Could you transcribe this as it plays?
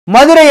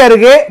மதுரை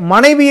அருகே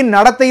மனைவியின்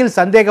நடத்தையில்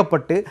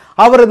சந்தேகப்பட்டு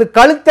அவரது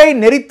கழுத்தை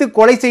நெரித்து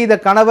கொலை செய்த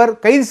கணவர்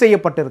கைது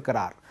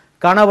செய்யப்பட்டிருக்கிறார்.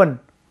 கணவன்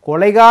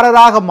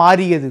கொலைகாரராக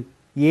மாறியது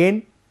ஏன்?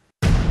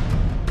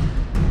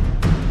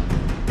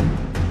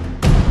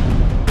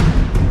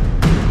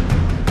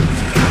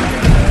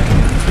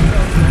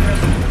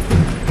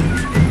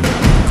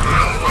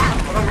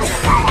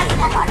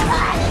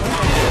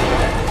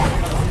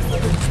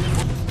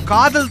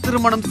 காதல்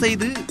திருமணம்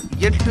செய்து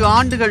 8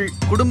 ஆண்டுகள்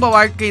குடும்ப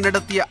வாழ்க்கை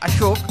நடத்திய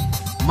அசோக்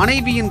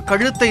மனைவியின்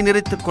கழுத்தை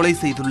நெரித்து கொலை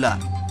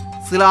செய்துள்ளார்.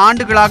 சில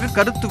ஆண்டுகளாக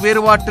கருத்து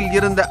வேறுபாட்டில்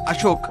இருந்த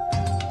அசோக்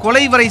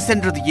கொலை வரை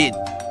சென்றது ஏன்?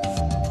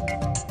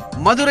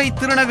 மதுரை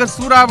திருநகர்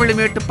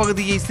சூறாவளிமேட்டு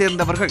பகுதியை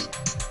சேர்ந்தவர்கள்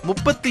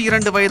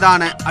 32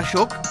 வயதான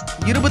அசோக்,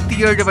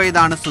 27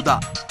 வயதான சுதா.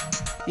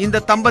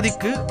 இந்த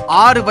தம்பதிக்கு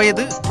 6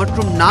 வயது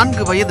மற்றும்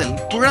 4 வயதில்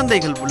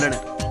குழந்தைகள்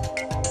உள்ளனர்.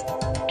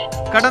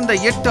 கடந்த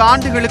 8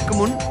 ஆண்டுகளுக்கு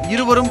முன்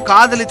இருவரும்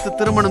காதலித்து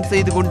திருமணம்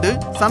செய்து கொண்டு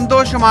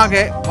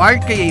சந்தோஷமாக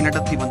வாழ்க்கையை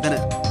நடத்தி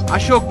வந்தனர்.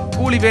 அசோக்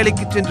கூலி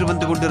வேலைக்கு சென்று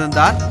வந்து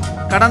கொண்டிருந்தார்.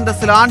 கடந்த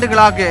சில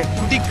ஆண்டுகளாக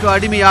குடிக்கு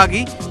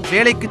அடிமையாகி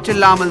வேலைக்கு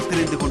செல்லாமல்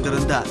திரிந்து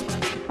கொண்டிருந்தார்.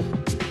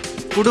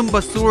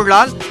 குடும்ப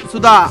சூழலால்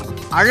சுதா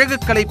அழகு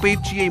கலை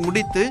பயிற்சியை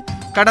முடித்து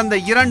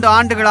கடந்த 2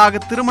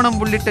 ஆண்டுகளாக திருமணம்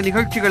உள்ளிட்ட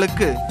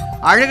நிகழ்ச்சிகளுக்கு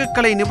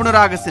அழகுக்கலை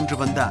நிபுணராக சென்று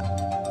வந்தார்.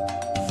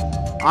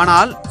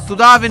 ஆனால்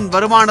சுதாவின்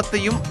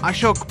வருமானத்தையும்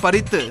அசோக்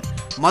பறித்து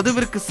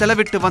மதுவிற்கு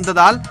செலவிட்டு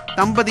வந்ததால்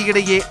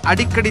தம்பதியிடையே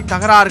அடிக்கடி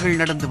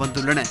தகராறுகள் நடந்து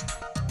வந்துள்ளன.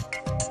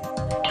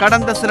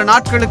 கடந்த சில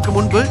நாட்களுக்கு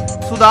முன்பு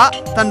சுதா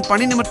தன்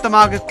பணி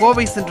நிமித்தமாக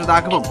கோவை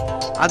சென்றதாகவும்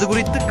அது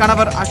குறித்து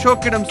கணவர்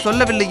அசோக்கிடம்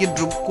சொல்லவில்லை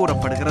என்றும்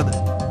கூறப்படுகிறது.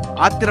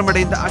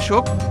 ஆத்திரமடைந்த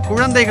அசோக்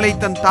குழந்தைகளை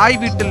தன் தாய்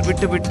வீட்டில்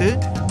விட்டுவிட்டு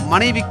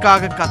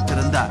மனைவிக்காக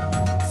காத்திருந்தார்.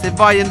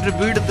 செவ்வாயன்று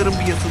வீடு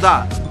திரும்பிய சுதா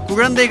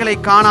குழந்தைகளை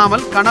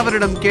காணாமல்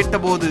கணவரிடம்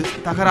கேட்டபோது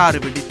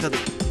தகராறு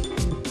வெடித்தது.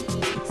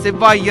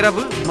 செவ்வாய்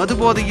இரவு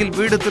மதுபோதையில்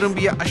வீடு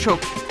திரும்பிய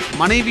அசோக்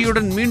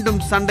மனைவியுடன்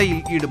மீண்டும்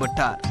சண்டையில்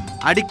ஈடுபட்டார்.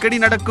 அடிக்கடி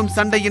நடக்கும்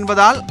சண்டை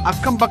என்பதால்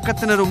அக்கம்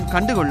பக்கத்தினரும்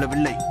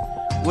கண்டுகொள்ளவில்லை.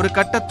 ஒரு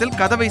கட்டத்தில்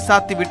கதவை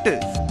சாத்திவிட்டு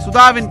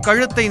சுதாவின்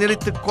கழுத்தை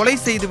நெரித்து கொலை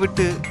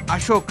செய்துவிட்டு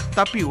அசோக்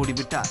தப்பி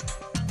ஓடிவிட்டார்.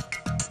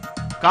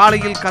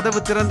 காலையில்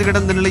கதவு திறந்து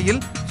கிடந்த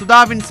நிலையில்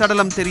சுதாவின்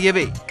சடலம்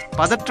தெரியவே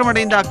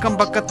பதற்றமடைந்த அக்கம்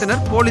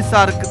பக்கத்தினர்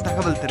போலீசாருக்கு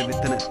தகவல்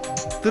தெரிவித்தனர்.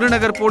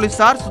 திருநகர்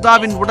போலீசார்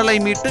சுதாவின் உடலை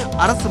மீட்டு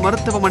அரசு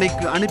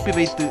மருத்துவமனைக்கு அனுப்பி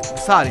வைத்து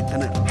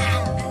விசாரித்தனர்.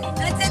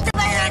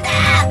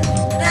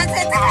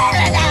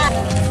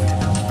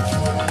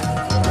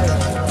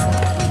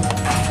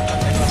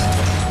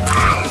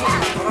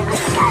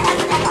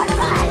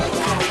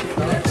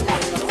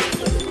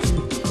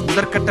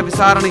 முதற்கட்ட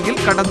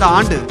விசாரணையில் கடந்த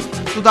ஆண்டு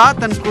சுதா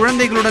தன்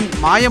குழந்தைகளுடன்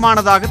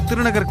மாயமானதாக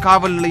திருநகர்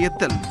காவல்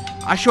நிலையத்தில்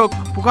அசோக்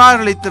புகார்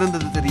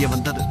அளித்திருந்தது தெரிய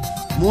வந்தது.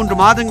 3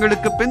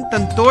 மாதங்களுக்கு பின்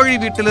தன் தோழி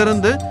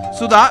வீட்டிலிருந்து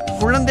சுதா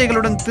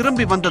குழந்தைகளுடன்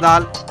திரும்பி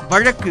வந்ததால்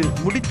வழக்கு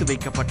முடித்து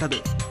வைக்கப்பட்டது.